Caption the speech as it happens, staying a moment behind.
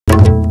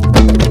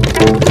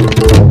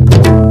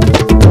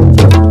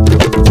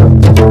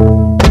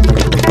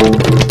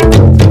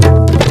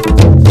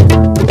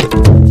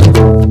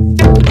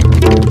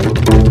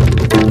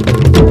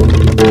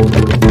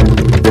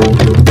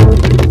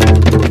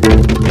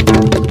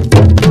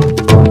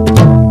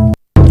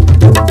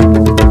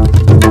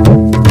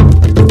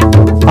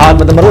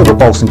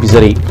पाउसिंग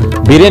पिजरी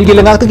villain की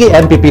लंगातगी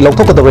NPP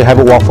लौथोकदबरे HYBE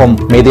वाफम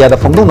media दा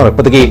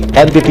फोंदोंनरपदगी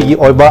NPP की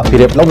ओइबा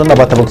फिरेप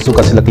लौननबा थबकसु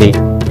कासिलकली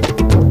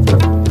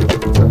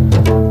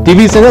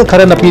टीवी चैनल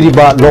खरना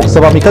पीरिबा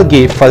लोकसभा मिखल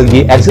की फल की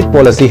एग्जिट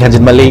पोल असी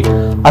हेंजिनमली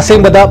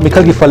असेंबदा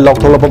मिखल की फल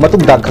लौथोलब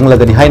मतुंगदा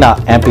खंगलगनी हाइना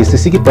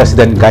एमपीसीसी की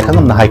प्रेसिडेंट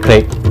गायखंगमना हाइख्रे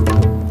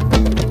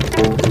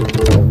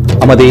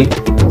अमदी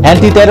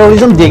एंटी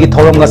टेररिज्म डे की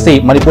थौरम ngasi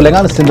मणिपुर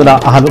लेंगान सिंधुना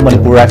अहानु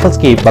मणिपुर राइफल्स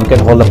की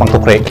बंकेट हॉल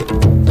पांथोखरे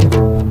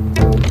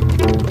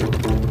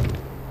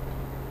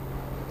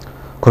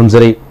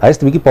खुरमजरी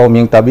आईएसटीवी की पाव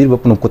मियंग ताबीर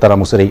पुनुम कुतारा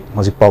मुसरी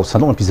हजिक पाव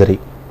सनोन पिजरी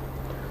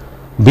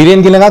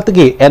बिरेन की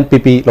लंगातगी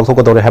एनपीपी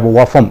लौथोकदौरे हाइब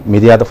वाफम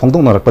मीडिया दा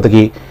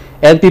फोंदोंनरपदगी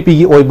एनपीपी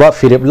की ओइबा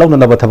फिरेप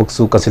लौननबा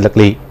थबकसु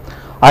कासिलकली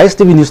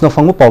आईएसटीवी न्यूज़ न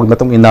फंगु पाव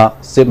मतुंग इना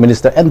चीफ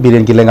मिनिस्टर एन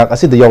बिरेन की लंगाक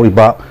असिद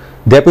यावरिबा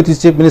डेप्यूटी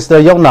चीफ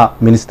मिनिस्टर यावना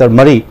मिनिस्टर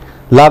मरी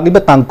लागिबा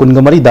तांग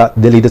कुनगा मरीदा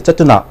दिल्ली दा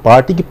चतुना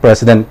पार्टी की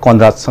प्रेसिडेंट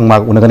कॉनराड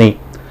संगमाग उनगनी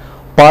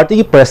पार्टी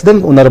की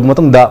प्रेसिडेंट उनरब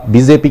मतुंगदा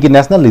बीजेपी की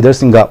नेशनल लीडर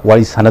सिंगा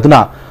वारी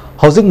सानदुना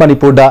हौजिक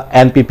मणिपुर दा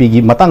एनपीपी की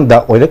मतंगदा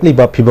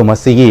ओइरकलिबा फिबम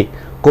असिगी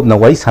कुपना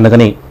वारी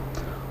सानगनी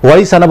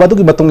वारी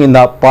सानबादुगी मतुंग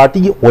इना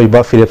पार्टी की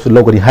ओइबा फिरेप्सु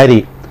लोगरी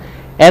हाइरी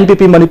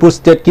एनपीपी मणिपुर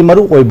स्टेट की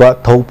मरु ओइबा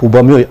थौ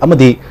पुबा मियोय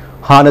अमदी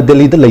हाना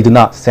दिल्ली दा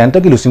लेदुना सेंटर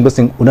की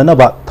लुसिंगबसिंग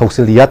उननबा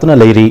थौसिल यातुना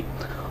लेरी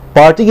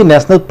पार्टी की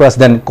national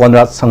president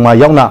Conrad Sangma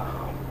यावना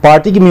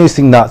party की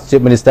मियोयसिंगना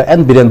chief minister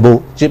N बिरेनबु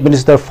chief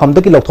minister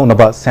फमदगी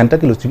लौथोनबा centre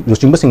की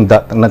लुसिंगबसिंगदा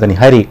तंगनगनी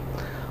हाइरी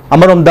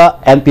अमरोमदा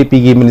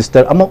एनपीपी की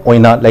मिनिस्टर अमा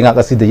ओइना लेंगाक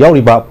असिदा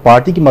यावरिबा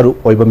पार्टी की मरु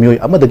ओइबा मियोय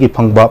अमदगी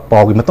फंगबा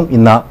पावगी मतुंग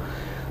इन्ना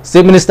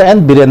chief minister N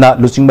बिरेना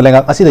लुचिंगबा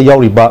लेंगाक असिदा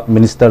यावरिबा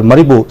minister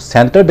मरिबु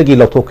centre दगी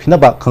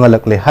लौथोखिनबा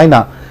खंगलकले हाइना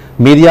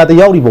media दा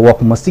यावरिबा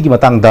वाफम असिगी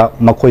मतंगदा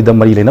मखोयदा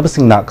मरी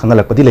लेनबसिंगना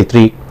खंगलकपदि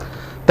लेत्रि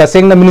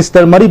तसेंगना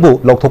मिनिस्टर मरिबु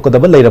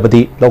लौथोकदबा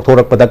लेरबदि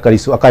लौथोरकपदा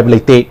करिसु अकायब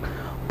लेते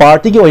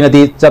पार्टी की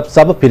ओइनदी चप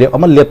चाब फिरे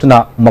अमा लेप्तुना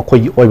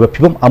मखोयगी ओइबा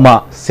फिबम अमा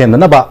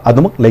सेननबा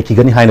अदुमक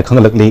लेखिगनी हाइना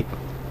खंगलकली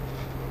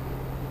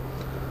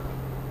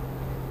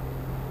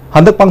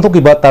हंदक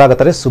पांथोकिबा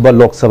तरागतरे सुबह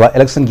लोकसभा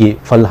इलेक्शन की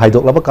फल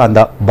हाइदोकलब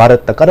कांदा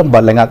भारत करंबा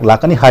लेंगाक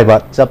लाकनी हाइबा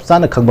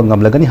चपचाना खंगबा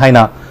ngमलगनी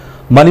हाइना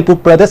मणिपुर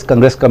प्रदेश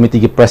कांग्रेस कमिटी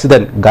की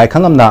प्रेसिडेंट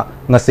गायखंगमना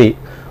ngasi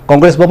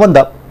कांग्रेस भवन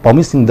दा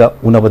पाउमिसिंगदा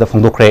उनबदा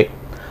फोंदोखरे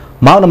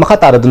मांगना मखा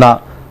तारदुना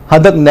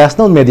हदक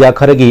नेशनल मीडिया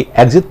खरगी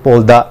एग्जिट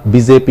पोल दा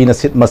बीजेपी न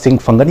सीट मसिंग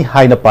फंगनी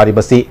हाइना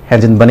पारिबसी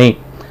हेंजिन बनी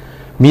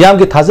मियाम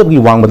की थाजबगी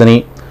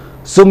वांगबदनी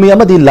सुमी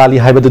अमदी लाली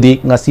हाइबदुदी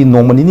ngasi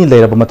नोमनिनी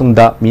लेरब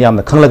मतुंगदा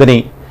मियामना खंगलगनी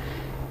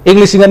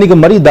इंग्लिशिंग अनिग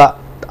मरीदा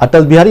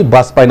Atal Bihari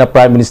Vajpayee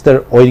prime minister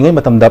ओइरिंगै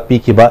मतमदा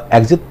पीखिबा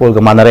exit poll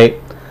गा मानरे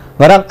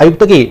ngarang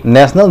ayuktagi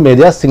national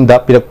media सिंगदा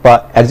पिरकपा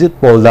exit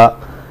poll दा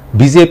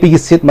बीजेपी की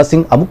सीट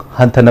मसिंग अमुक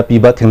हंथना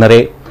पीबा थिंगनरे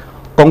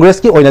कांग्रेस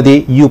की ओइनदी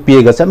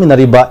यूपीए गा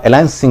चमिनरिबा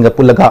अलायंस सिंग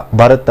पुलगा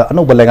भारत ता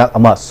अनोबा लेंगा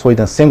अमा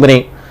सोइदन सेंगबने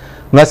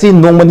ngasi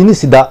नोंगमनिनी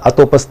सिदा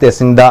अतोप स्टेट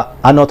सिंगदा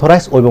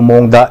अनऑथराइज ओइबा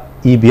मोंगदा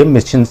ईवीएम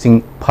मशीन सिंग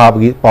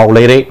फाबगी पाव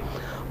लेरे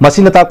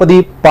मसिना ताकपदी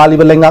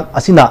पालिबा लेंगा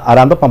असिना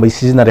आरामबा पांबै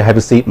सिजनरे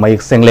हाइबसी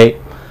मयक सेंगले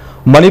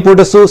मणिपुर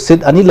दसु सीट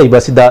अनि लेबा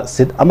सिदा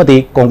सीट अमदी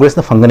कांग्रेस न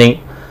फंगने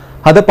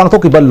हद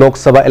पांथोकिबा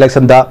लोकसभा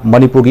इलेक्शन दा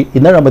मणिपुर की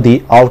इनर अमदी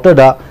आउटर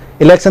दा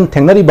इलेक्शन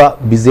थेंगनरिबा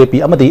बीजेपी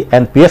अमदी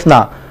एनपीएफ ना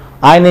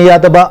आइन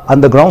यादबा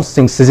अंडरग्राउंड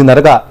सिंग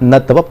सिजनरगा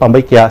नतबा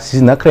पांबै क्या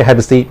सिजनखरे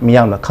हाइबसी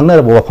मियांगना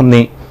खंगनरबा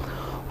वफमनी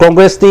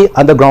कांग्रेस ती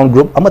अंडरग्राउंड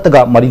ग्रुप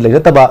अमतगा मरी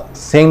लेरतबा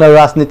सेंगना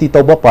राजनीति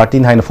तौबा party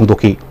हाइना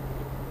फोंदोखी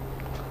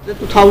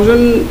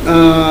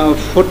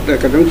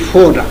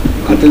 2004 da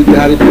Atal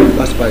Bihari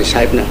Vajpayee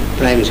sahib na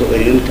prime minister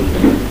oirim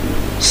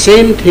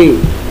same thing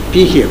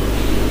PK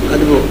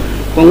adu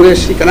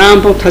Congress ki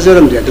kanam pau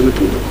thajaram de adu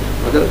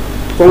adu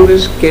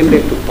Congress came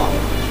back to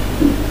power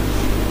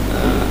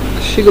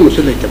sigum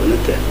su le tabana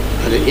te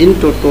adu in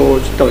toto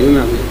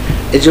tawina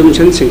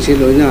assumption sing si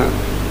loina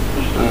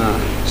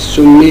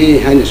summi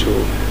haina su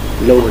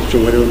lo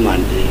chungare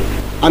mande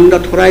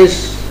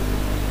unauthorized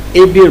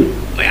ABM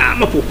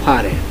mayama pu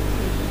phare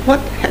what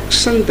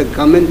action the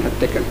government had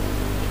taken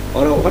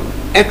or what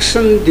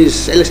action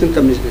this election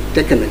commission had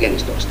taken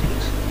against those things.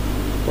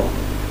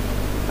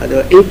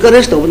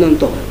 Encourage the woman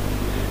to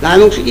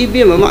Lanux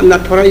EBM,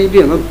 not for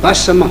EBM,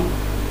 bus,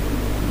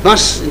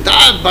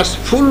 entire bus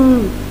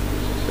full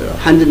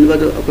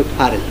 100 of a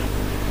parallel.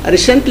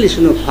 Recently,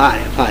 soon of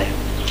fire,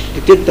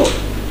 detector,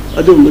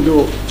 Adu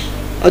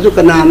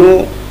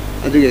Canano,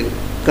 Adu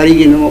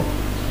Carigino,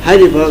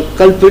 Hariba,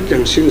 culprit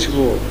and sings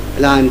for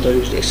land or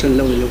action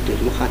low looked at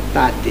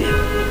Mahatati.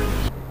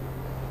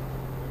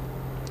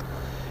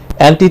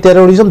 Anti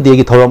terrorism day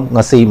की थौरम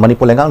ngasi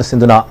Manipur लेंगांग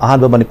सिंधुना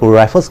अहानबा Manipur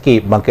rifles की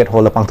banquet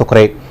hall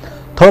पांथोखरे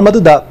थौरम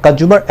अदुदा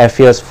consumer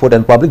affairs food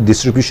and public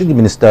distribution की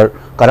minister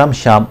करम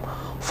Shyam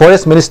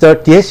forest minister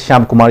TS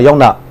Shyam Kumar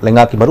यावना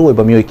लेंगा की मरु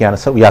ओइबा मियोय क्याना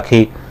सब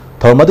याखी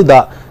थौरम अदुदा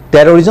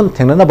terrorism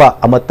थेंगनबा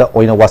अमत्ता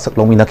ओइना वासक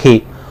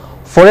लोंमिनखी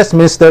forest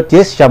minister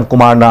TS Shyam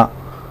Kumar ना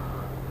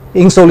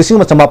इंसो लिसिंग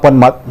मचमापन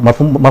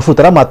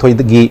मफुतरा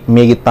माथोइदगी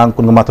Maggi तांग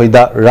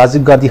कुनगमाथोइदा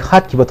राजीव गांधी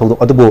हाट की बथौदो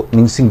अदुबो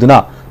निंगसिंगदुना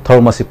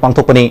थौरम असि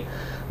पांथोकपनी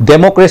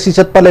डेमोक्रेसी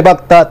चटपा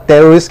लेबाकता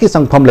टेररिस्ट की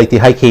संगफम लेती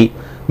हाइखी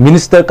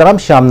मिनिस्टर करम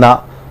श्यामना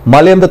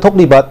मालेम द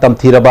थोकलिबा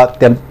तमथीरबा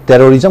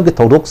टेररिज्म के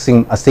थौदोक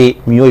सिंग असे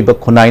मियोइबा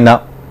खुनाइना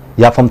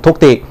याफम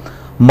थोकते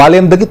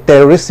मालेम दगी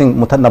टेररिस्ट सिंग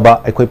मुथनबा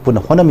अखोय पुन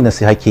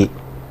होनमिनसे हाइकी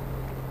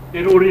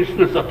टेररिस्ट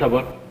न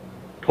सथबा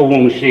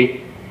थौंगसे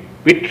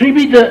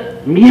पृथ्वीद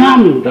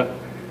मियामद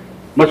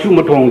मसु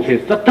मथोंसे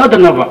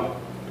सथदनबा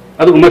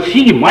अदु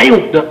मसीगी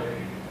मायोक्द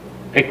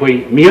अखोय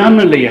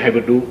मियामन लय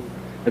हाइबदु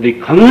अदि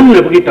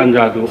खंगनबगी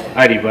तंजादु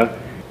आरिबा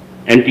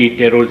एंटी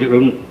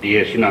टेररिज्म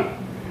देसिना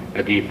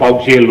अदि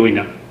पाउजे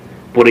लोइना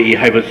पुरई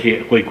हाइबसे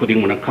अखोय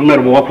खुदिंगमना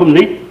खंगनरबा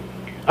वाफमनि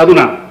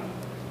अदुना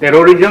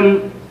टेररिज्म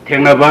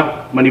थेंनाबा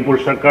मणिपुर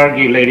सरकार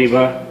की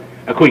लेरिबा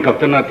अखोय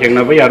खक्तना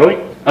थेंनाबा यारोय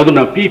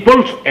अदुना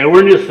पीपल्स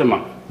अवेयरनेस समा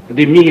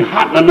अदि मी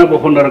हातननबा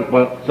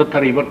होनरकबा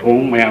सथरिबा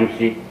थोंग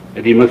मयामसी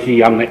अदि मसी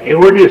यामना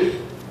अवेयरनेस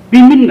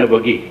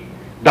पिमिनबगी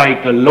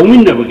दायित्व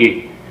लौमिनबगी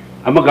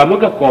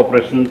अमगा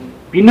कोऑपरेशन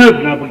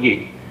पिनबनबगी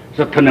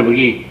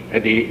सथनबगी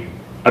अदि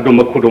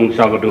अदुम खुदोंग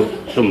साबदु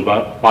सुंबा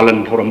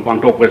पालन थोरम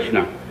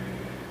पांथोकबसिना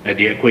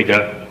अदि अखोयदा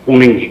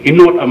पुनिंगी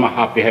इनोट अमा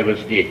हापे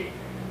हाइबसदि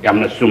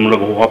यामना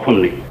सुमलबा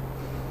वाफमनि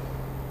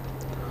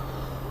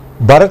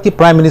भारत की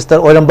प्राइम मिनिस्टर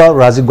ओरंबा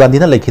राजीव गांधी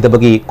ने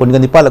लेखिदबगी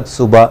कुनगनिपालक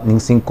सुबा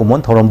निंगसिंग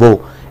कुमोन थोरंबो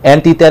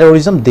anti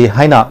terrorism day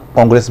हाइना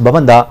Congress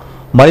भवनदा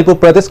Manipur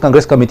प्रदेश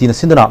कांग्रेस कमिटी ने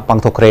सिंदुना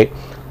पांगथोखरे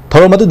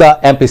थोरमदुदा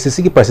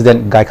एमपीसीसी की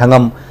प्रेसिडेंट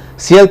गायखांगम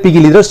सीएलपी की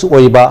लीडर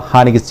ओइबा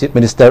हानि की chief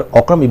minister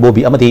Okram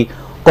Ibobi अमदी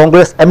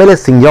Congress MLA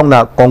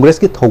सिंगयोंगना Congress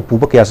की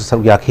थौपुब कयासु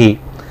सरुक याखी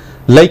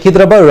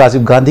लेखिद्रबा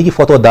राजीव गांधी की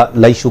फोटोदा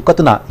लैसु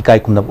कतना इकाई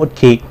खुमनब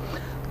उठखी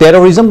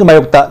टेररिज्म की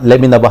मायोक्ता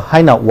लेमिनबा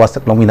हाइना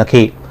वासक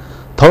लौमिनखी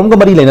थौरमग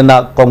मरी लेना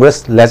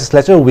कांग्रेस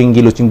लेजिस्लेचर विंग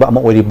की लुचिंग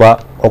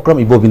ओक्रम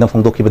इबोबीना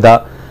फोंदोखिबदा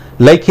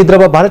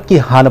लेखिद्रबा भारत की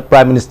हान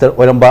प्राइम मिनिस्टर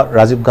ओरंबा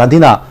राजीव गांधी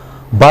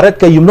भारत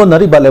के युमनो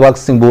नरीबा लेवाक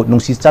सिंगबु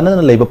नुंसी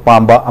चानना लेबा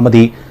पांबा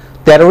अमदी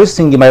टेररिस्ट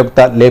सिंग की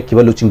मायोक्ता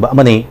लेपखिबा लुचिंग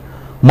अमने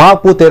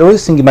मापु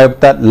टेररिस्ट सिंग की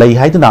मायोक्ता लई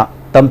हाइदना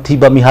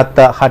तमथीबा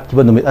मिहात्ता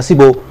हाटखिबा नुमित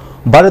असिबु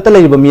भारत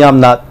लेरिबा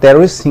मियामना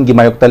टेररिस्ट सिंग की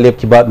मायोक्ता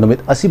लेपखिबा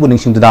नुमित असिबु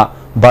निंगसिंगदुना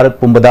Bharat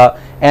पुंबदा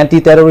anti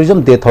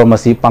terrorism day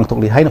थौरमसी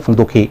पांगथोकली हाइना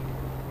फोंदोखि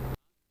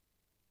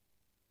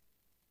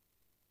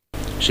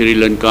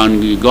Sri Lanka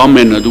की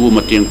गवर्नमेंट अदु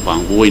मतेंग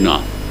पांगबोइना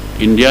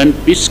इंडियन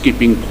पीस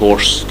कीपिंग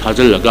फोर्स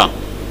थाजलगा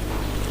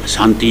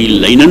शांति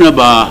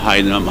लेननबा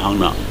हाइना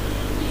महंगना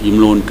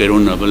युमलोन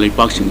कैरोनबा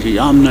लेपाक सिंथि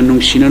यामना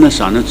नुंसिनना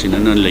साना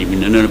सिनना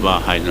लेमिननबा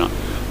हाइना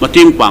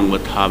मतेंग पांगबा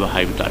थाबा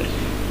हाइबा तारे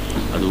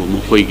अदु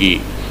मखोइगी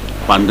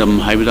पांदम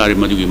हाइबा तारे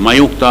मदुगी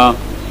मायोक्ता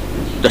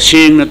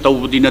दसेंगना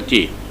तौबदि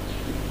नते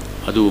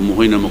अदु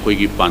महोइना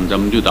मखोइगी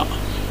पांदम दुदा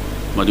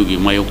मदुगी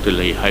मायोक्ता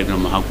लई हाइना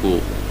महाको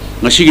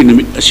ngasiगी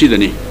numit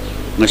asidani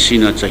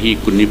ngasina chahi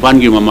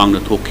 19 gi mamang na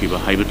thokhiba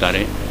haiba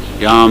tare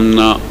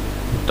yamna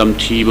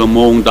tamthiba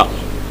mongda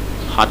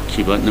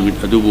hatkhiba numit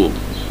adubu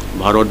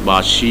bharat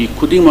basi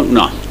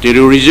khudingmakna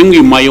terrorism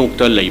gi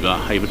mayokta leiba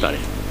haiba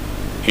tare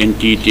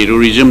anti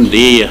terrorism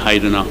day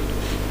haidana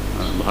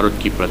bharat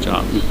ki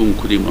praja mipum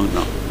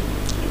khudingmakna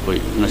koi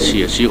ngasi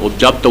asi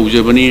observe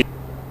tawjebani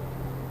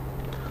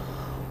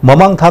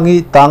ममंग थांगी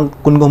तांग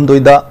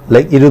कुनगुमदोइदा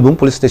like इरुबुंग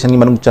police station की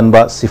मनुंग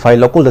चनबा सिफाई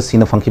local the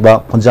सीना फंखिबा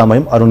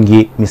पंजामयम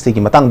अरुणगी mistake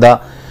की मतंगदा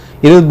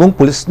इरुबुंग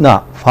police ना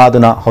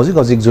फादुना हौजिक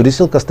हौजिक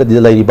judicial custody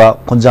लाइरिबा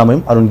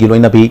पंजामयम अरुणगी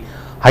लोइनाबी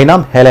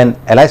हाइनाम Helen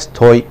alias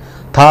थोय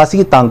थासी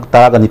की तांग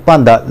तारागा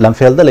निपांदा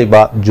लमफेलदा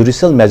लेबा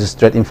judicial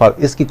magistrate Imphal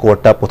east की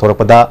Carta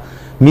पुथोरपदा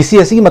मिसी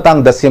असी की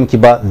मतंग दस्यम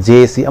किबा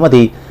जेसी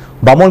अमदी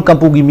बामोन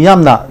कंपुगी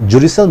मियामना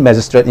जुडिशियल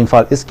मैजिस्ट्रेट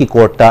इम्फाल ईस्ट की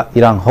कोर्टा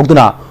इरांग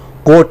होगदुना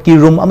कोर्ट की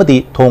रूम अमदी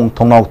थोंग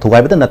थोंगाव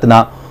थुगाइबदा नतना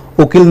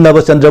उकिल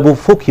नवचंद्रबु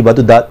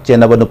फुखिबदुदा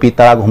चेनबा नुपी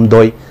तराग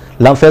हुमदोय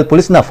लमफेल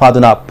पुलिस ना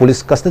फादुना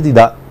पुलिस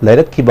कस्टडीदा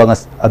लैरखिबा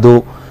अदु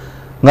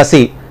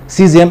ngasi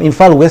CJM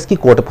इम्फाल वेस्ट की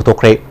कोर्ट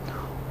पुथोखरे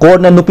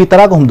कोर्ट ना नुपी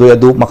तराग हुमदोय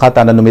अदु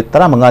मखाताना नुमित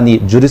 15 नि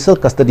जुडिशियल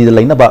कस्टडी दा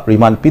लैनबा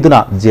रिमांड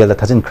पिदुना जेल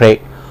दा थाजिनखरे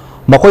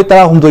मखोय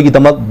तरा हुमदोय की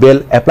दमक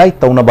बेल अप्लाई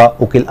तौनबा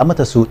उकिल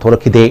अमतसु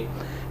थोरखिदे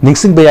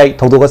निंगसिंग बेयाई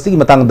थौदोगसी की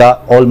मतंगदा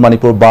all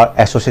Manipur bar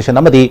association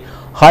अमदी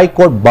high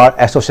court bar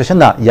association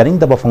ना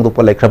यारिंगदबा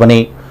फोंदोपा लेखरबनी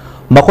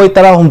मखोय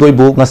तरा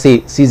हुमदोयबु ngasi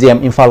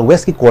CJM इम्फाल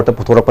वेस्ट की कोर्ट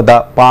पुथोरपदा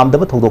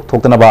पामदबा थौदोक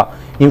थोक्तनबा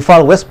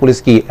इम्फाल वेस्ट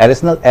पुलिस की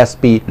additional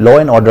SP law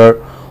and order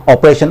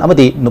operation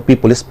अमदी नुपी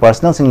police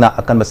personal सिंगना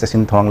अकनबा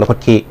session थोंग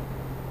लखटखी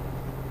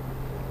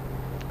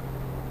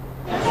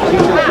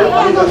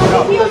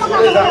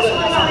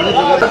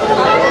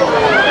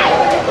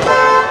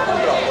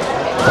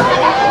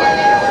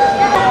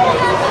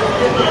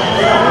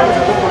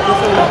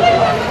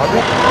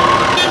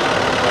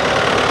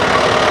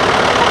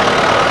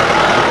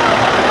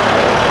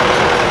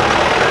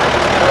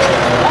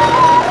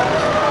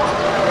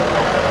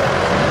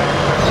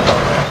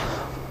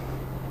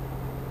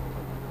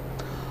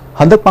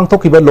हंदक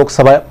पांगथोखिबा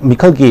Lok Sabha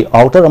मिखल की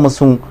outer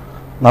अमसुंग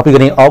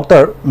नापिगनी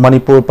outer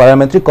Manipur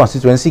parliamentary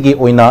constituency की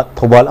ओइना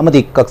थौबाल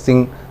अमदी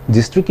कक्सिंग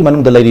डिस्ट्रिक्ट की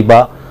मनुंग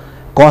दलैरिबा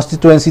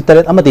constituency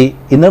तरेट अमदी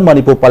inner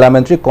Manipur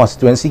parliamentary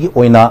constituency की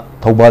ओइना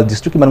Thoubal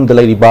district की मनुंग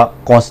दलैरिबा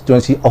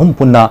constituency अहुम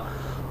पुन्ना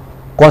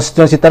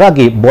constituency तरा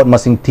की बोर्ड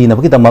मसिंग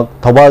थीनबगी दमक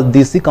Thoubal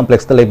DC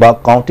complex तलैबा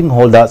counting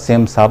hall दा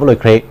सेम साब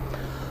लोइखरे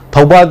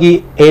थौबागी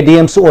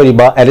ADM सु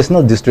ओरिबा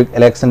additional district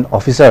election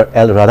officer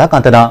L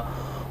राधाकांतना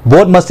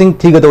board मसिंग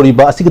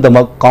थीगदौरिबा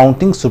असिगदमक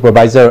counting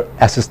supervisor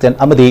assistant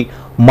अमदी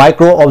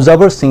micro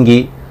observer सिंगी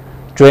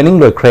training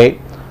लोइख्रे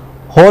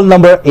whole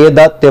number A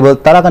दा टेबल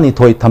तरागनी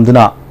थोई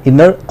थमदुना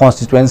इनर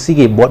कॉन्स्टिट्युएंसी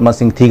की बोर्ड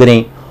मसिंग थीगनी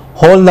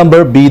होल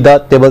नंबर B दा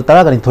table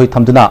तरागनी थोई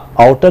थमदुना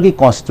आउटर की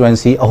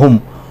constituency अहुम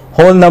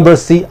whole number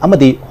C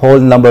अमदी whole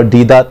number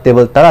D दा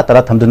table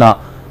तरा थमदुना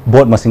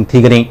board मसिंग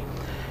थीगनी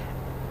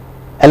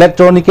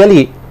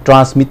electronically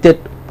transmitted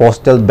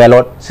postal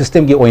ballot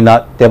system की ओइना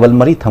table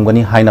मरी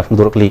थमगनी हाइना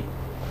फुंदोरकली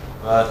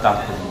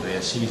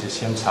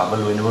सेम साब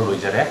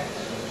लोजरे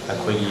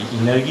अखोई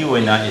इनर की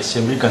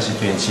असेंबली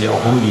कंस्टिट्युएंसी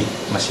अहम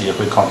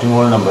की काउंटिंग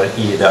रोल नंबर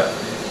A दा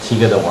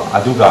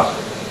थीगदवा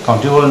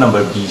काउंटिंग रोल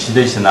नंबर B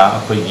सिदैसना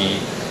अखोई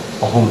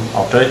अहम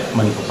आउटर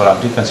मणिपुर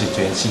पार्लियामेंट्री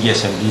कंस्टिट्युएंसी की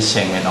असेंबली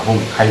सेगमेंट अहम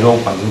हाइरो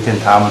पंगिंग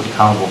तेंथा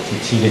खांगबोक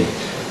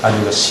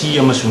थीगनी C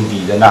अमसुंग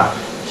D दना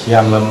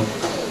हियांगलम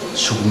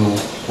सुगनु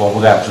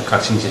वाबगा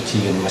काक्सिंग से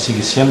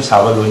थीगनी सेम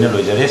साब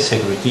लोजरे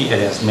सिक्योरिटी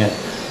अरेंजमेंट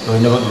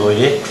लोइनबक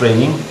लोइरे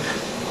ट्रेनिंग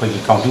अखोई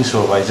काउंटिंग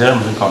सुपरवाइजर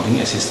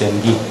काउंटिंग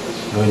असिस्टेंट की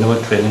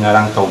लोइनबक ट्रेनिंग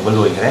आरांग तौब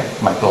लोइरे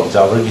माइक्रो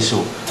ऑब्जर्वर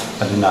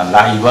की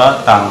लाइबा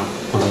तांग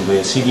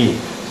कुरुंगबेसिगी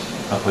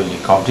अखोई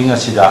काउंटिंग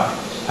असिदा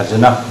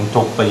फजना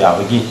पुंथोकपा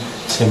याबगी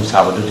सेम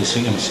साब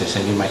डिस्ट्रिक्ट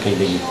एडमिनिस्ट्रेशन की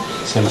माइकैदगी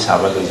सेम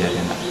साब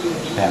लोइजरेना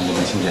मयामनि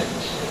निसिंजे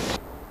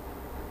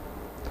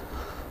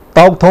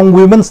ताउथोंग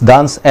women's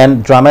dance and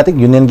dramatic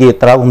union की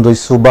 13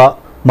 सूबा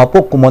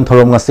मपोक Koeman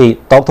theorem ngasi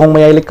ताउथोंग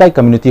मयाई लेकाई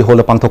community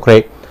hall पांथोखरे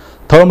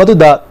theorem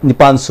अदुदा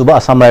 9 सूबा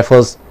असम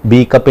राइफल्स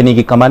B कंपनी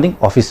की commanding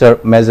officer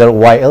major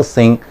YL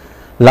Singh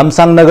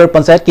लमसांग नगर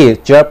पंचायत के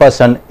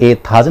चेयरपर्सन A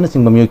थाजन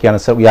सिंह मम्यू की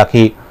अनसर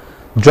याखी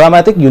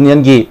ड्रामेटिक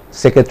यूनियन की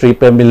सेक्रेटरी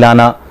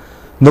प्रेमिलाना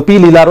नुपी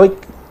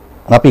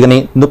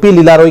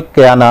लीलारोई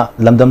कयाना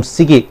लमदम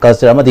सिगी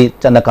कल्चर अमदी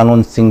चन्ना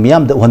कानून सिंह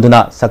मियाम द उहंदुना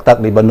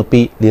सक्ताक लेबा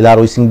नुपी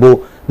लीलारोई सिंहबु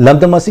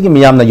लमदम असिगी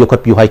मियाम ना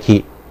योखपियु हाइखी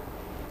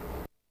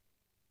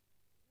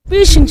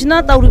नुपी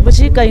सिंजना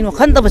तौरिबसी कइनो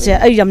खंदबसे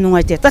आई याम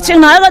नुंगाइते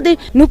तसेंगना हागदि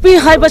नुपी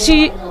हाइबसी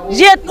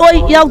जेट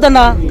ओइ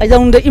यावदना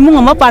कइदौंद इमुंग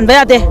अमा पानबा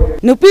यादे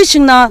नुपी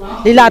सिंगना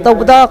लीला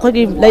तौबदा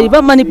खगि लैबा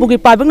मणिपुर की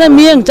पाबिंगना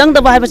मियंग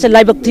चंगदबा हाइबसे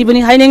लाइबक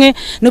थीबनी हाइनेंगे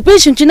नुपी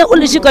सिंचिना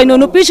उलिसि कइनो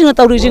नुपी सिंगना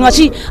तौरिजि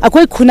ngasi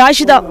अखोइ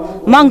खुनाइसिदा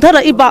मांगथरा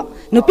इबा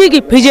नुपी की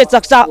फिजे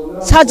चक्चा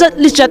साजत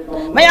लिचत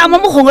मयाम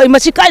अमु होंगै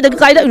मसि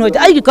कायदा इनोइ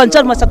आइगी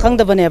कल्चर मसा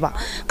खंगदबनेबा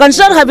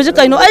कल्चर हाइबसे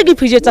कइनो आइगी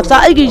फिजे चक्चा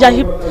आइगी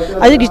जाहिब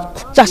आइगी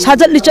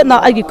साजत लिचत ना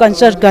आइगी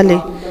कल्चर गले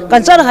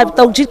कल्चर हाइब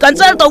तौछि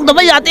कल्चर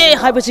तौदबा यादे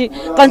हाइबसि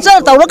कल्चर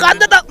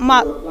तौरकांदा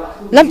मा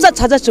लमचत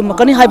साजत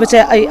चुमकनी हाइबसे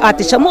आई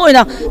artist Amu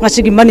ओइना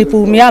ngasi gi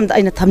manipur miyam da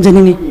aina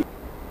thamjaningi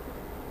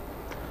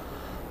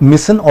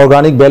mission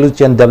organic value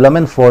chain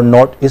development for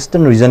north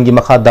eastern region की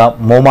मखादा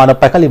मोमाना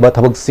पाइखलिबा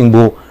थबक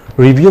सिंबु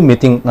review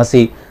meeting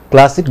ngasi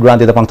classic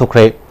Grande दा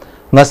पांगथोखरे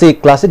ngasi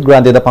classic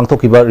Grande दा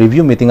पांगथोखिबा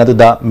review meeting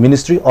अदुदा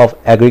ministry of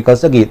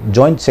agriculture की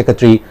joint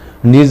secretary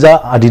निजा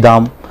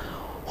अडिदाम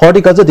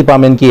horticulture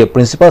department की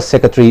principal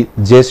secretary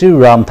Jayashree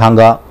Ram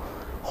थांगा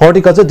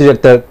horticulture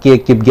director के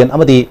किपगेन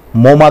अमदी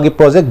मोमा की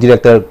project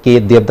director के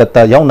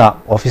Devdatta याउना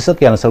officer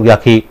के अनुसार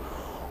याखी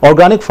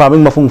ऑर्गेनिक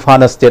फार्मिंग मफुंग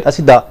फाना स्टेट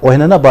असिदा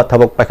ओहेननाबा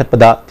थबक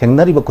पाइखतपदा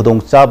थेंगनरिबा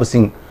खुदोंग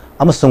चाबसिंग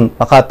अमसुंग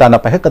मखाताना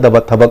पाइखकदबा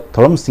थबक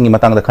थोरमसिंग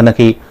मतंगदा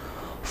खनखी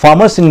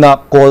फार्मर सिंगना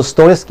कोल्ड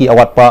स्टोरेज की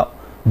अवाटपा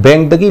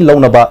बैंक दगी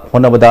लौनबा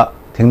होनबदा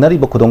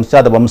थेंगनरिबा खुदोंग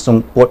चादबा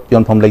अमसुंग पोट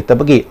योनफम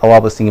लेतबगी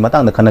अवाबसिंग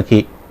मतंगदा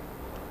खनखी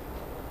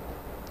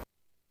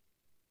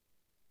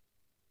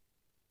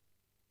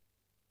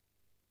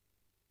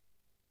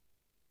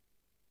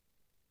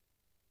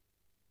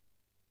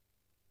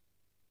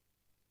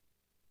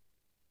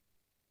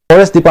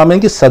फॉरेस्ट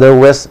डिपार्टमेंट की सदर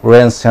waste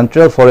range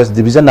central forest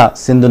division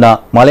सिंधुना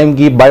मालेम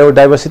की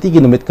बायोडाइवर्सिटी की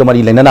निमित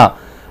कमरी लेना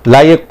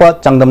लायेक्पा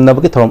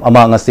चांगदमनबगी थोरम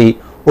अमा ngasi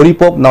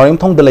उरीपोप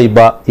नारेंगथोंग द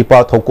लैबा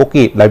इपा थोको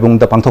की लाइबुंग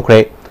the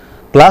पांगथोखरे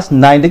class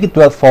 9 दगी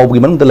 12 फाउबगी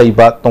Manang the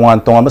लैबा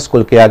तोंगान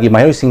school कया की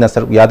माहिरसिंगना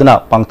सरुक यादना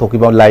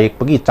पांगथोकिबा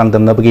लायेक्पगी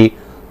चांगदमनबगी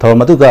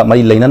थोरम अदुगा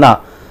मरी लेना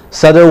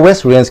सदर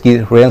वेस्ट रेंज की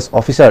रेंज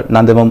ऑफिसर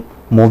नांदमम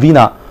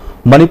मोवीना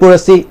मणिपुर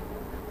से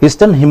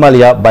eastern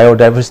Himalaya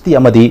biodiversity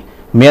अमदी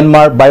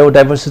Myanmar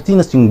biodiversity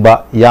न चिंगबा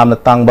यामना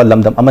तांगबा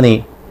लमदम अमनी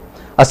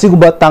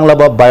असिगुबा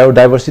तांगलाबा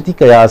बायोडाइवर्सिटी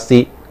कया असि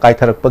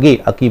काइथरकपगी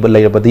अकीबा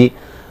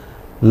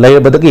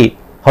लैरबदगी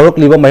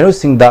हौरकलिबा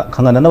माइरोसिंगदा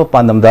खंगननबा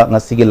पांदमदा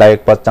ngasi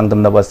लायकपा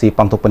चांगदमनबा असि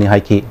पांगथोकपनि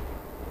हाइखी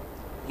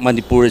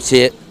मणिपुर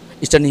से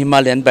eastern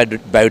Himalayan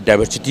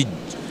biodiversity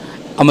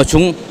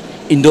अमसुंग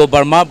Indo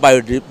Burma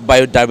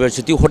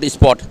biodiversity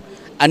hotspot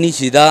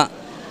अनिसिदा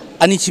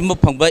अनिसिम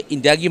फंगबा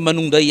India की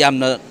मनुंगदा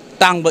यामना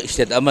तांग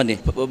स्टेट अमने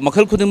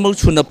मखल खुदमक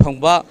सुना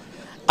फंगबा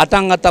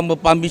अतांग अतांग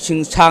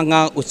पांबिसिंग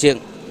सांगा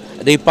उचेक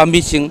अदे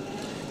पांबिसिंग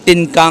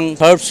तिनकांग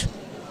हर्ब्स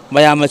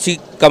मयाम असि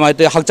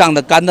कमाइते हक्चांग द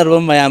कानरब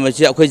मयाम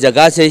असि अखोय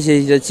जगह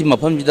से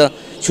मफम जिदा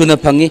सुना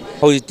फंगी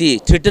हौजिति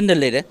थ्रेटन द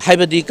लेरे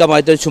हाइबदि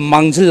कमाइते सुम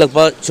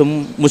मांगजलकबा सुम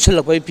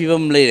मुसलकबा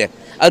फिबम लेरे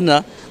अदना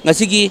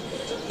ngasiगी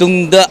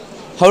तुंगदा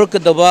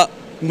हौरकदबा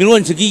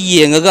मिरोनसिगी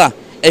येंगगा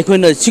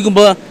अखोयना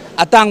सिगुबा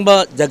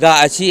atangba jaga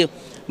asi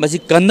masi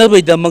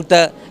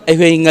kannabaidamakta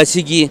aihoi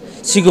ngasigi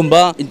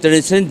sigumba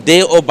International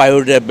Day of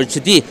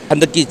Biodiversity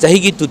handaki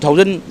chahigi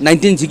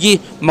 2019 sigi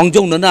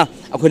mangjongnana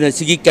akhona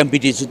sigi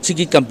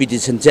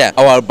competition che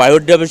our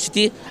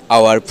biodiversity,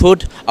 our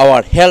food,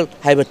 our health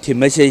haiba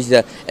theme se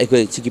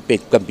aihoi sigi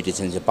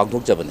competition se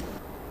pangthok jabane.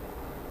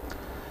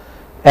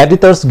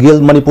 Editors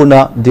Guild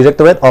Manipurna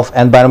Directorate of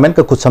Environment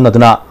ka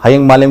khutsamnaduna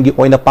hayeng malemgi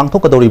oina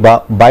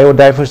pangthokadoriba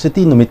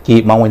biodiversity numit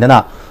ki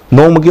maoinana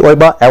nongmagi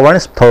oiba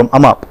awareness forum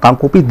ama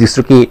Kangkupi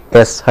district ki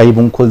S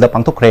Haibung khulda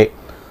pangthokre.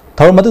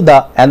 Forum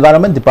aduda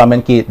Environment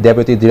Department ki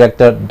Deputy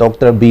Director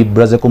Dr. B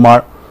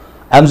Brajakumar,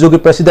 MZU ki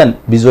President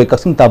Bijoy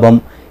Kaksing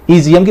Tabam,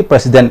 EGM ki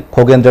President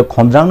Khogendra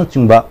Khondrang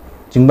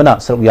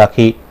chingbana saruk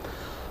yakhi.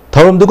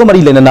 Forum dugo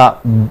mari lenana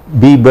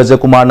B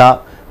Brajakumar na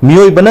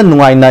Mioi bana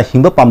nungaina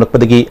hingba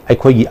pamlakpadagi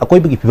aikhoigi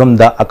akoibagi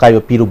phibamda akaiba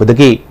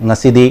pirubadagi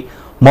ngasidi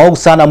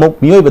maugsan amuk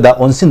mioi bada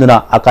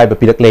onsinduna akaiba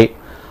pirakle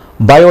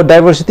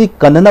biodiversity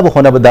kanana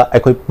honabada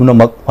aikoi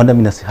punamak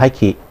honaminasi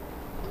haiki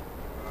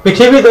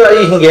Pithibi da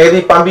ai hinge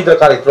di pambi da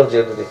kari trom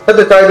je di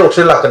tade tai do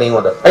oxygen lakani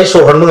ngoda ai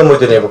so han munga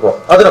moide ne bako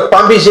adra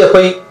pambi je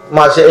akoi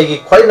ma se ai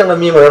gi khoi nang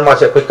mi mar ma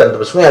se akoi kan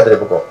da sunga adre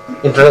bako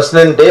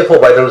International Day for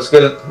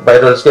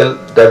Biological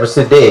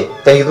Diversity Day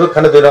tai du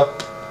khana de no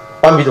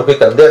pambi do kai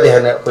kan de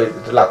hana koi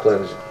lak to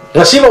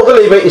ngasi mo da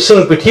leiba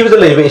ising pithibi da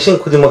leiba ising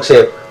khudimak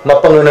se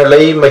mapang na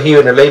lei mahi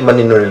na lei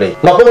manin na lei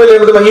mapang lei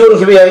da mahi un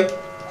khibi ai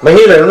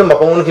mahi na na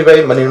mapang un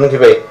khibai manin un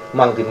khibai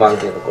mangti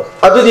mangte ko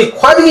adu di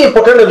khwadi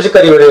important le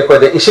kari re ko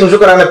de ising ju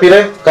karana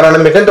pire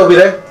karana meten to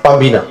bire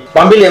pambi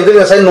le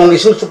ndre sai nong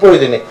ising su poi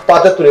de ne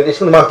pata tu re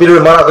ising ma pire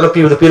ma adana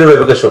pire re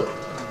ko so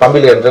pambi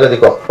le ndre di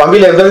ko pambi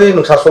le ndre di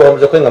nungsa so hom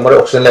jo ko ngamare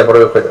oxygen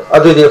level ko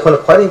adu di khon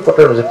khwadi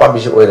important le pambi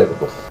ju oi re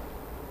ko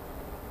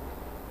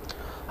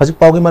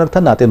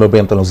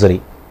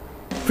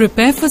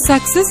Prepare for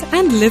success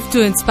and live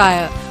to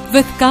inspire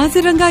with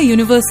Kaziranga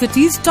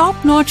University's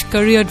top-notch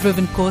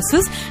career-driven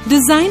courses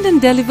designed and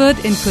delivered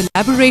in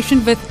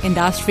collaboration with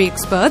industry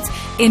experts,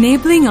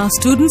 enabling our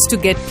students to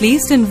get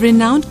placed in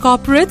renowned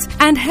corporates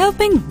and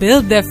helping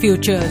build their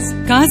futures.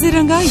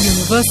 Kaziranga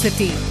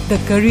University, the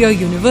career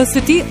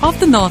university of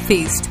the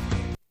Northeast.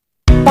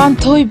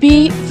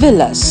 Panthoibi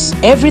Villas,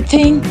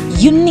 everything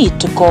you need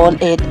to call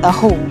it a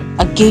home.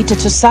 A gated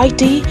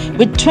society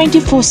with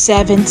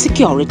 24/7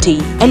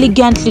 security.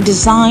 Elegantly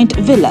designed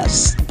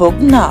villas. Book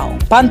now.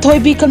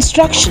 Panthoibi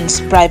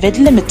Constructions Private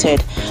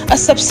Limited, a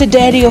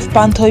subsidiary of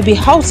Panthoibi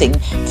Housing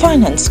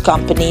Finance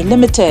Company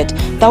Limited,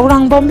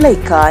 Taurangbam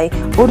Laikai,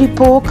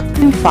 Oripok,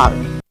 Imphal.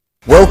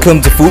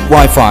 Welcome to Food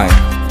Wi-Fi,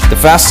 the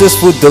fastest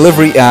food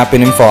delivery app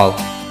in Imphal.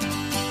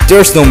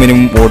 There's no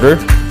minimum order.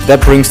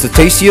 That brings the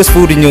tastiest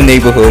food in your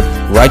neighborhood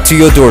right to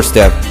your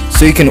doorstep,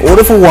 so you can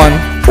order for one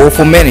or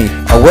for many.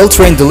 A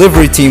well-trained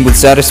delivery team will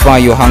satisfy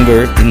your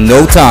hunger in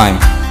no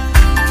time.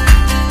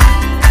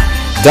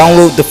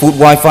 Download the Food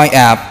Wi-Fi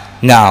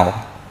app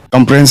now.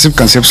 Comprehensive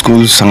Concept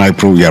School Sangai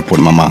Pro Airport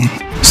Mamang.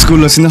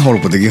 School asina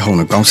horpadagi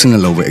hauna council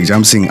na loba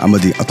exam sing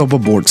amadi atopa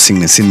board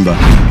sing na sinba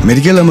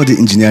medical amadi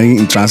engineering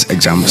entrance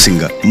exam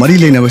singa mari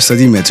lena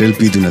study material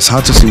piduna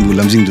sathu singu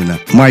lamjingduna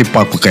mai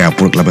pak kaya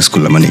porklaba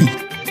school amani.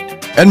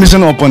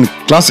 Admission open.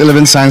 Class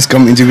 11 Science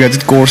cum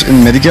integrated course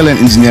in Medical and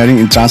Engineering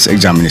entrance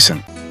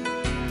examination.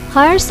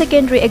 Higher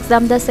secondary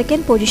exam the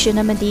second position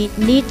amadi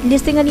NEET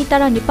listingani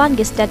tara nipan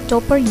ge state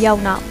topper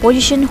yauna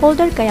position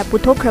holder kaya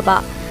puthokraba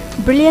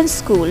Brilliant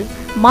School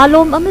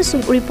Malom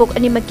amasung Uripok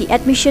animaki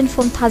admission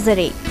form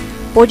thazare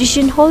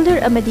position holder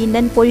amadi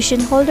non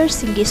position holder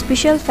singi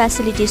special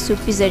facilities su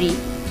pizari.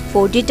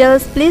 For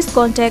details please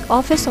contact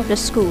office of the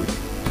school.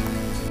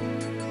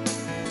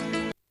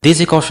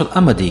 Digital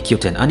Amadi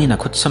Qten Anina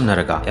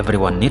Kutsamnaraga.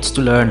 Everyone needs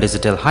to learn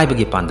digital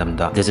Haibagi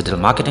Pandamda, digital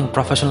marketing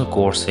professional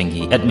course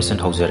Fingi, admission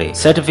Hosere.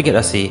 Certificate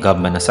Asi,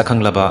 government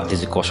Sakang Laba,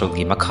 Digital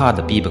Gi Makha,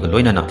 the Piba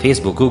Loinana,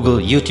 Facebook, Google,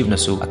 YouTube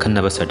Nasu,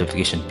 Akanaba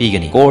certification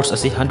Pigani. Course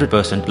Asi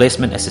 100%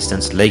 placement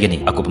assistance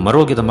Legani. Akup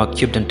Marogi the Mak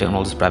Qten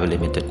Technologies Private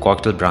Limited,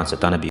 Cocktail Branch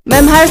Atanabi.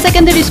 Ma'am Higher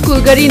Secondary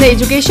School Garina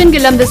Education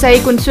Gilam the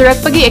Sai Kun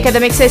Surakpagi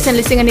academic session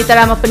Lisingani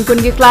Taramapan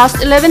Kungi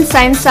Class 11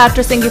 Science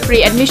Satra Singi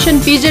free admission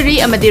Pijari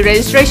Amadi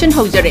registration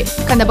Hosere.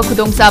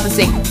 Khudong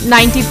Sabasing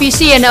 90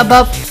 PC and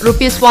above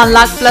rupees 1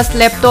 lakh plus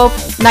laptop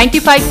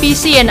 95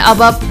 PC and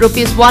above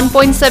rupees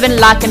 1.7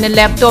 lakh and a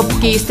laptop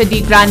ki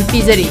study grant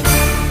pizari.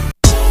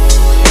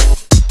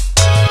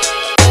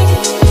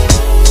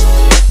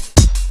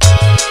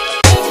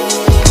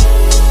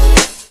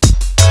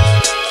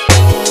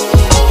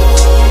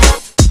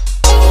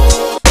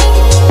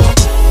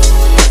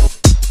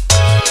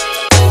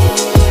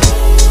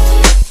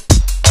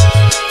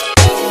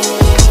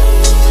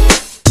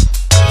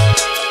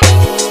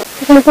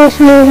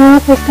 Professional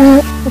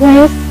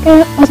guys ke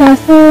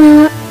usaha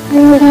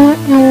anda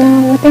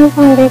yang penting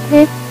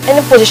pandai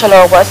and position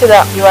lawak asida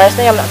UIS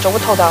na yamna chobu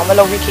thodang ma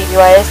lawbi ki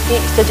UIS ki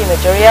study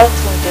material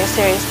sungte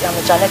series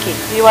yamna chana ki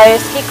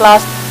UIS ki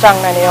class chang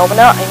na ne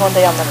yobna aingon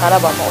da yamna kana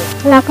ba ma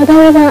oi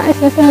lakadawida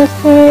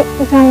SSLC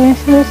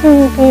examination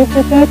sungte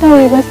prepare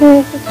tawriba sing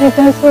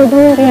results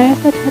do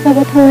UIS na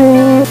thadaba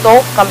thamani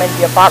so come and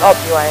be a part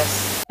of UIS.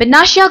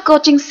 Penasya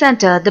Coaching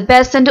Center, the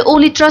best and the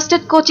only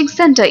trusted coaching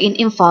center in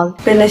Imphal.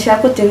 Penasya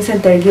Coaching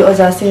Center gi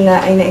oja singna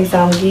aina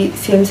exam gi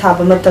sem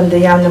saba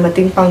matamda yamna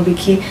mating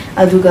pangbiki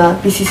aduga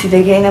PCC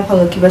dagi aina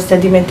phangaki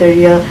study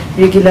material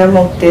regular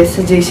mock test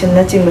suggestion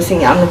na chingba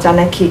sing yamna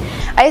chanaki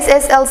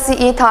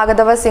SSLCE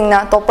thagadaba singna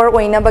topper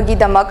oina bagi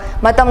damak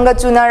matamga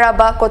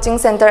chunaraba coaching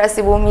center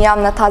asibu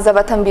miyamna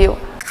thajaba thambiu.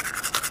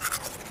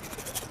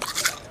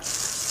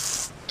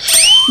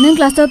 Nung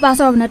class 12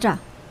 pass out natra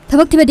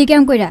thabak thibadi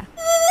kyam koira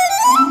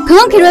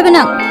Khang khiroi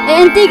bana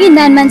ANT gi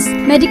 9 months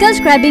medical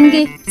scribing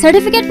gi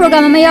certificate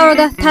program ma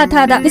yauraga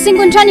tha da lising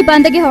kuntrani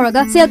panda gi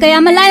horaga sel kaya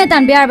ma laina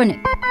tan biar bane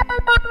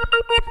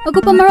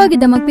akupa maro gi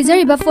damak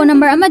pizari ba phone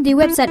number amadi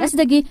website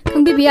asidagi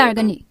khangbi biar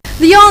gani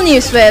The all-new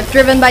Swift,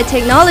 driven by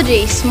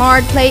technology,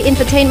 smart play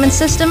infotainment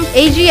system,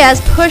 AGS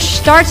push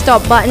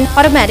start-stop button,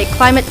 automatic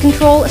climate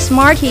control,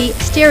 smart heat,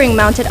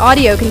 steering-mounted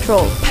audio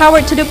control,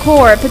 powered to the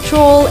core,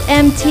 petrol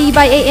MT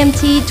by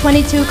AMT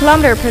 22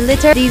 km per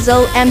liter,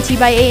 diesel MT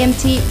by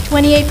AMT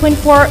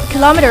 28.4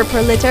 km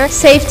per liter,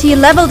 safety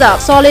leveled up,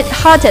 solid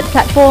hearted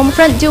platform,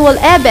 front dual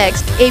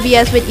airbags,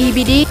 ABS with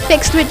EBD,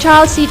 fixed with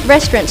child seat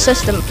restraint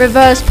system,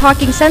 reverse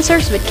parking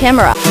sensors with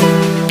camera.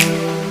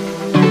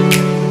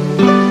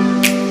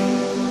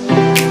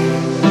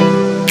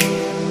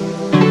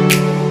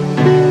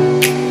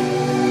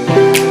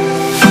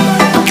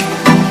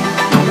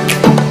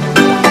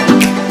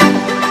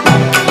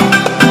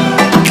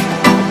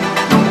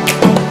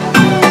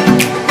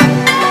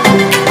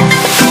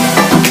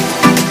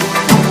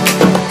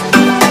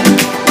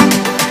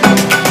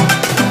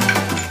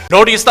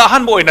 Northeast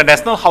Ahanbo in the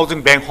National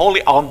Housing Bank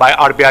wholly owned by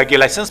RBI ki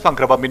license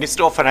pangraba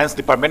Ministry of Finance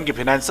Department ki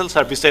Financial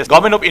Services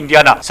Government of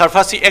India na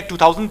Sarfasi Act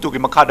 2002 ki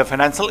makada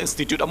Financial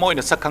Institute amo in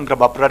the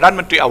sakangraba Pradhan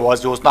Mantri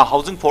Awas Yojana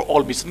Housing for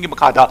All mission ki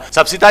makada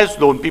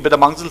subsidized loan pi bada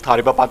mangzil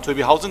thariba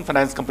Panthoibi Housing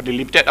Finance Company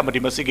Limited amadi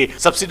masigi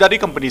subsidiary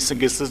company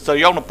singi sister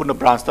yauna punna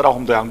branch tara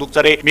hum doyang duk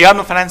jare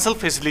miyamna financial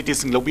facilities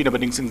sing lobi na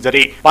baning sing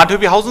jare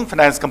Panthoibi Housing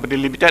Finance Company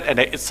Limited and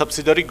its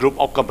subsidiary group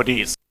of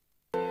companies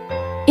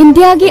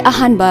India gi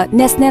ahanba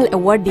national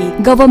awardee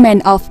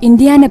Government of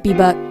India na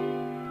piba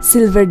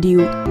Silver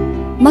Dew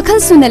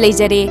makhal suna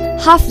leijare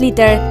half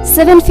liter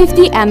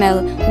 750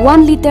 ml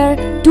 1 liter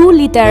 2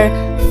 liter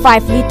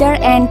 5 liter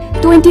and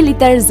 20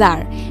 liter jar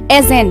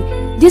as an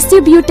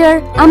distributor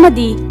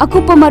amadi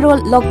akupa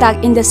marol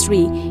loktak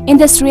industry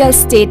industrial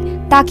state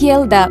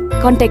takiel da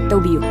contact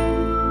tobiu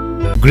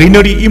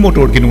Greenery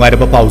e-motor ki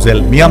nungairaba pausel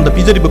miyam da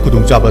pizari ba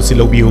kudung chaba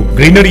silobiu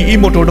Greenery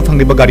e-motor da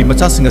phangni ba gari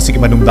macha singa sigi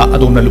manungda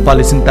adona lupa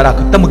lesing tara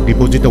khaktamak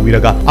deposit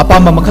tawiraga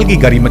apama makhal gi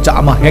gari macha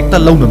ama hekta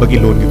launa bagi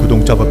loan gi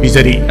kudung chaba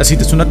pizari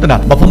asita sunatana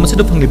mafam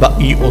asida phangni ba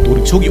e-auto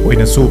rickshaw gi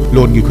oina su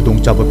loan gi kudung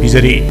chaba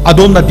pizari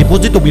adona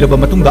deposit tawiraba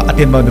matungda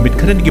atenma numit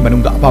kharani gi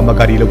manungda apama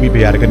gari lobi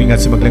bayar gani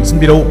ngasi makleng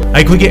sinbiro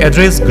aikhoi gi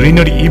address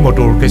Greenery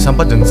e-motor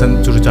Kaisampa Junction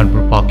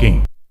Churachandpur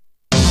parking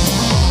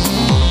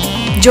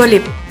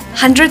Jolip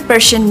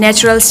 100%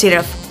 natural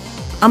syrup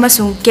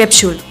amasung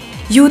capsule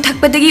yu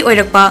thakpadagi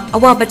oirakpa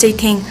awaba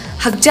chaitheng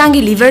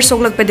hakjangi liver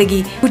soklakpadagi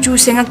kuchu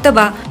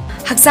sengaktaba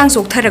haksang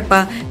soktharakpa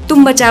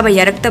tumba chaba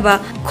yaraktaba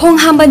khong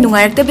hamba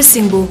nungairakta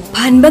singbu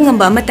phanba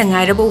ngamba amata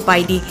ngairaba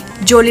upaidi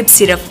Jolip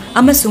syrup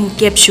amasung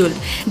capsule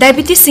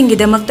diabetes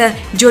singidamakta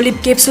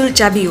Jolip capsule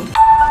chabiu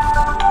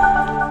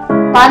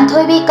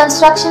Panthoibi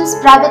Constructions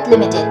Private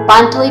Limited,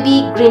 Panthoibi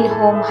Green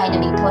Home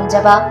Hainaming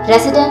Thonjaba,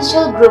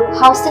 Residential Group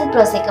Housing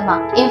Project Ama,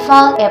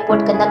 Imphal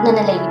Airport Kanakna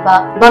na Lairiba,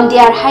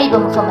 Bamdiar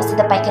Haiba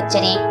Mafamasida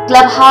Paikatchari,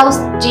 Clubhouse,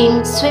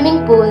 Gym,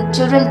 Swimming Pool,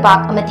 Children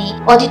Park Amadi,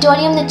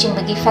 Auditorium na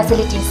Chimbagi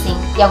Facilities Sing,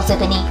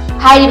 Yauzagani.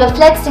 Hairiba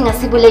flat sing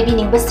asibu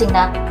laibining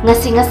basingna,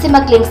 ngasi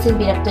makling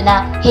sinbiraktuna,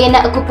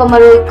 hena akupa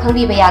marul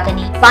khangbi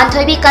bayagani.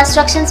 Panthoibi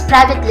Constructions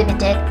Private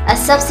Limited, a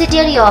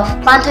subsidiary of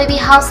Panthoibi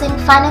Housing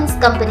Finance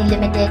Company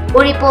Limited,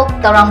 Uripok,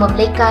 Taurangmam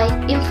Lekai,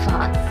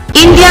 Imphal.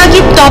 India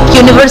ki top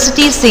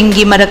university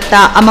singi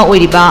marakta ama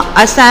oiriba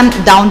Assam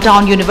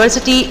Downtown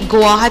University,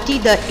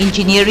 Guwahati the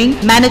Engineering,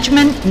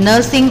 Management,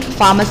 Nursing,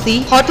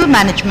 Pharmacy, Hotel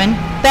Management,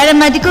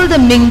 Paramedical the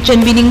Ming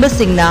Chanbining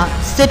Basingna,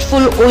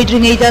 Sitful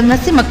Oidringai the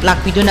Nasimak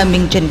Lakpiduna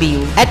Ming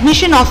Chanbiyu.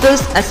 Admission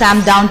Office,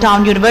 Assam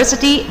Downtown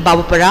University,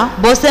 Babupara,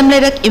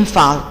 Bosemlerek,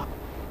 Imphal.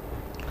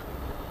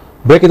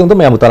 Break itong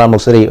mayam utara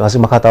moksari hasi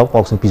makataw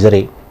pausing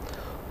pizari.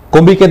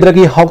 Kombi kendra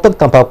ki hautak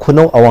tampa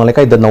khuno awang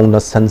lekai da nauna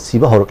san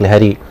siba horak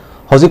lehari.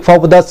 Hojik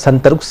fawda san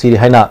taruk siri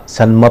haina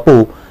san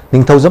mapu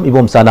ningthaujam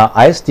ibom sana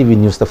ISTV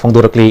News ta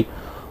phongdorakli.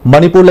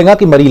 Manipur lenga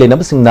ki mari lena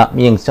basingna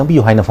miyeng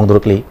changbiyu haina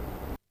phongdorakli.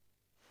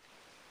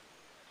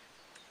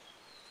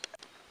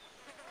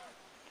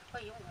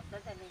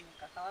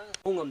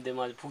 Ungam de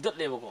mal phugdat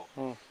lebo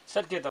ko.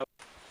 Sat ke ta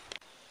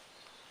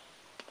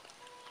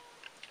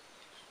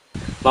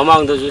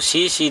mamang da ju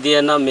si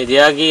de na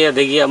media gi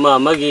adagi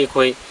ama gi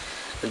khoi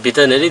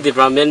veterinary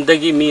department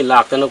dagi mi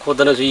laktana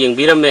khodana su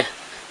yengbirame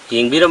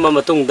yengbirama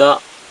matungda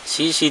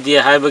CCD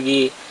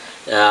haibagi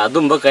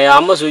adumba kaya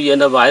ama su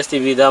yena bias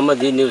TV da ama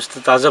di news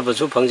taza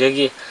su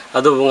phangjagi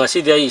adu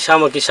ngasi dia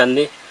isama ki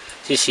sanni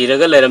si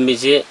siraga lerami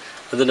je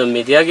aduna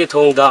media gi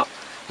thongda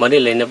mani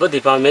leinaba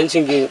department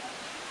singi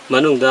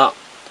manungda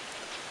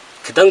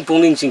kitang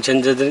pungning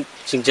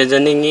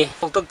chingchanjaningi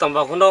tok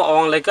tamba khono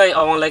awang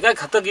laikai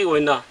khatagi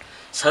oina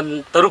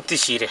san taruk ti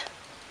sire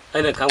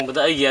aina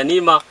khangbada ai yani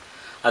ma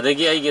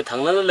adagi ai ge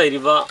thangnana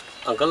leiriba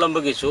uncle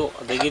ambagi su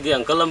adagi di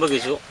uncle ambagi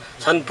su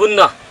san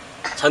punna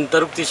san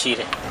taruk ti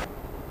sire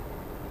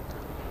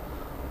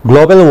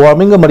Global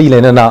warming mari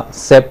lenana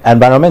save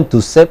environment to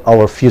save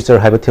our future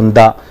haiba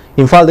thimda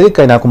Imphal dagi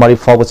kaina kumari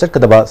forward set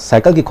kadaba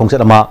cycle gi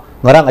khongset ama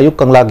ngarang ayuk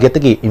kangla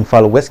getagi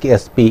Imphal West ki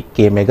SP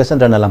K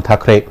Megasandra na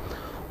lamthakre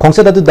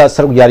khongset adu da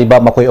saruk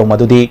yariba makoi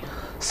omadudi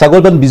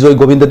Sagolban Bijoy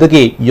Govinda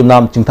dagi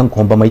yumnam chingtham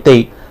khomba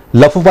maitei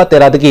Lafuba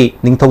Tera dagi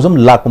ningthojum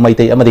lak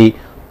maitei amadi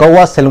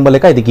Kawa Selumba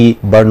lekai dagi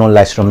Barnon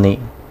Laisromni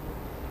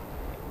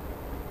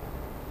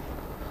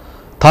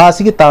Tha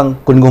sigi tang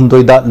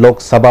kungumdoi da Lok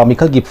Sabha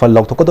mikhal gi phal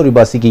lok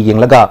thokodoriba sigi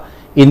yenglaga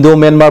Indo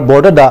Myanmar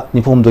border da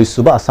nifumdoi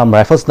suba Assam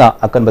Rifles na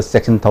akanba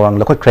section thawang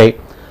lakhotkhre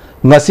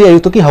ngasi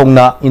ayutoki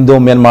hongna Indo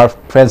Myanmar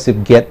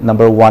Friendship Gate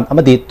number 1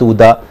 amadi 2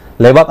 da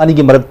lebak ani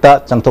gi marakta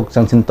changthok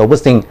changsin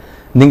tobasing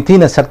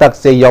ningthina saktak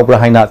se yawbra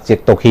haina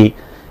check tokhi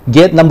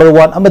Gate number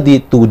 1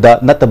 amadi 2 da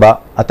nataba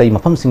atai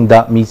mafam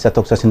singda mi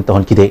chatok chasin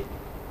tohon kide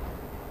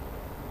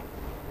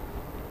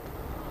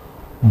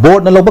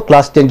Board na loba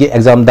class 10 gi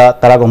exam da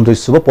taragomdoi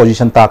suba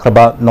position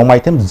takraba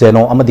nongmaitem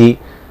Zeno amadi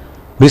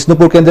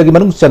Bisnupur Kendra gi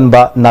manung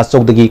chanba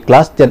nachok dagi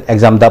class 10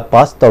 exam da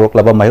pass torok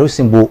laba mahiru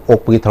singbu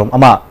okpagi thorom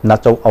ama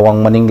nachok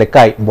awang maning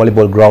lekai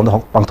volleyball ground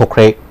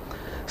pangthokre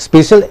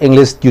Special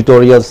English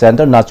Tutorial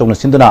Center nachok na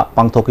sinduna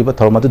pangthokiba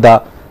thorom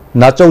aduda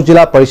nachok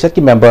jila parishad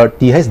ki member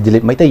TH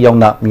Dilip Maitai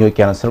yauna miyoi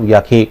kyan saruk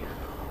yakhi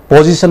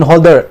position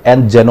holder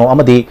and Zeno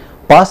amadi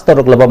pass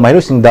torok laba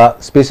mahiru singda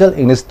Special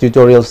English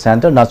Tutorial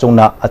Center nachok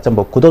na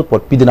achambo kudol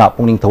pot piduna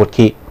pungning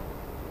thawatki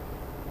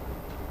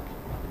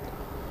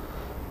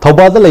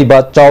Thobada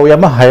Leiba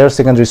Chawyama Higher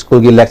Secondary School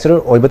ki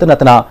lecturer oibata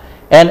natana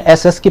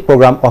NSS ki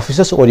program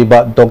officers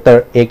oriba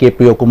Dr. AK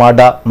Priyo Kumar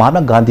da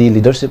Mahatma Gandhi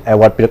Leadership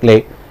Award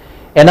pirakle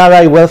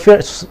NRI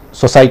Welfare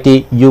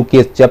Society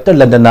UK chapter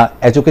London na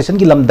education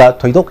ki lamda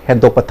thoidok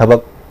hendokpa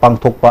thabak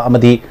pangthokpa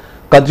amadi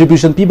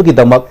contribution pibagi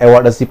damak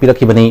award asi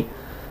pirakibani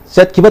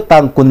setkiba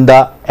tang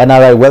kunda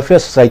NRI Welfare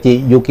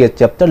Society UK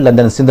chapter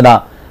London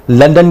sindana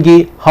London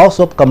ki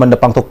House of Commons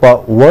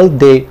pangthokpa World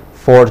Day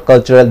for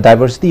Cultural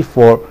Diversity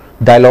for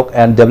Dialogue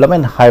and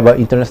Development Haiba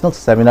International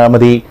Seminar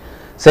amadi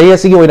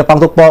sayasigi oina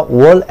pangthokpa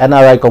World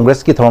NRI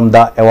Congress ki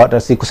thoromda award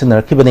asi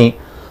kusinarkibani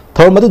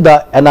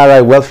thormaduda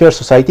NRI Welfare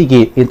Society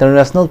ki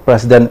International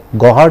President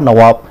Gohar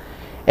Nawab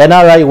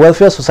NRI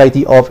Welfare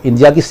Society of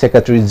India ki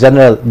Secretary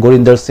General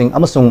Gurinder Singh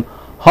amasung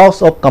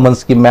House of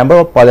Commons ki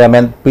Member of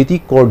Parliament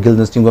Preeti Kaur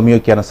Gildan Singwamiyo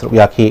kyana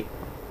saruyakhi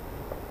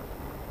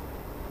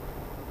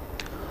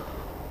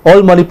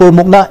All Manipur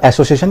Mukna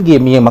Association ki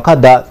miyeng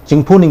makada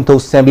Chingphu Ningtho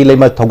Sembi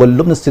Leima Thogol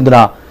Lupna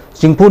Sinduna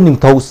Chingphu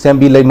Ningtho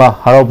Sembi Leima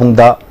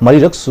Harabungda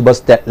Marirak Suba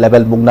State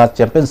Level Mukna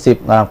Championship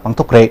ngarang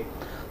pangthokre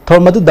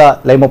Thormaduda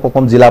Leima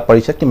Popom Jila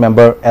Parishad ki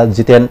Member L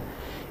Jiten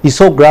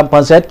Iso Gram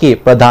Panchayat ki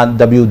Pradhan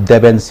W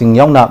Deven Singh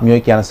yauna miyoi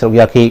kyana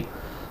saruyakhi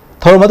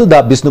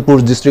Thormaduda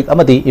Bisnupur District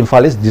amadi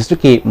Imphal East District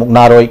ki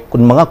Muknaroi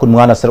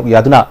kunmanga na saruk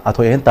yaduna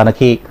athoi hen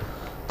tanakhi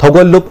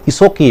Thogol Lup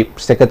Iso ki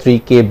Secretary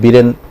ke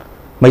Biren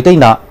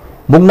Maitaina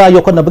Mungna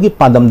yokonabagi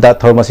pandamda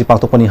thormasi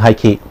pangtokpani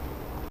haiki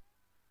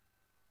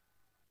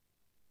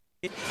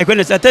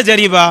अखोन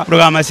चतजरीबा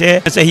programme से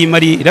सही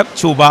मरी रक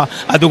सुबा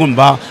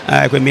अदुगुंबा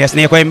अखोय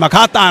मेसने अखोय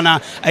मखा ताना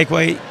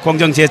अखोय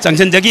खोंजंग से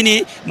चंगसन जगिनी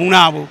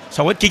मुंगनाबु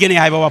सवत किगने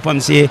हाइबा वाफम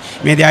से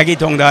मीडिया की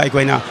थोंगदा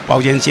अखोयना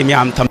पाउजेन से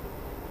म्याम थम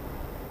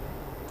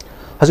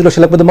हजिलो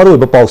सिलकबद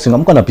मरुइबा पाउसिंग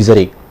अमकना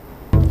पिजरी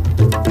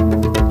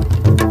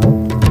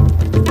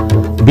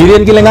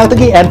Birian ki lengang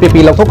tagi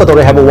NPP lathok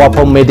katore haba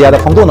wafom media da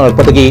phongdo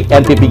narakpatagi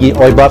NPP ki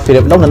oiba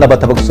firep launanaba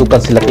thabak su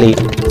kansilakli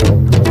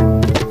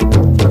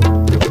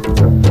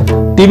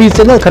TV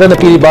channel kharana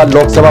piriba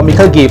Lok Sabha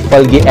mikhal ki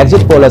fal ki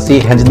exit policy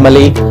hanjin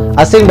mali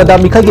aseng bada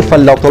mikhal ki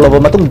fal lok tholaba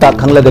matung da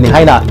khanglagani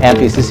haina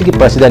MPCC ki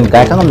president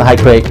Gaikangam na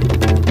haikre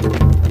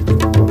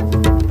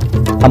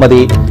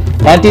amadi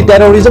anti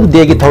terrorism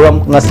day ki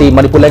thoram ngasi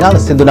Manipur lengang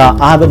sinduna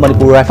ahaba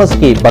Manipur Rifles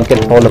ki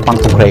banket pawl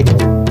pangthokre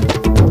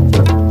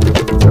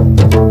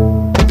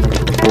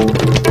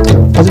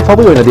Hasil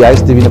fabu yun na di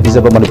ISTV na pizza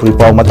ba Manipuri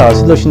pao mata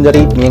silo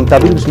shinjari miyang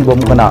tabil bisung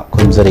bomukana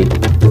khurumjari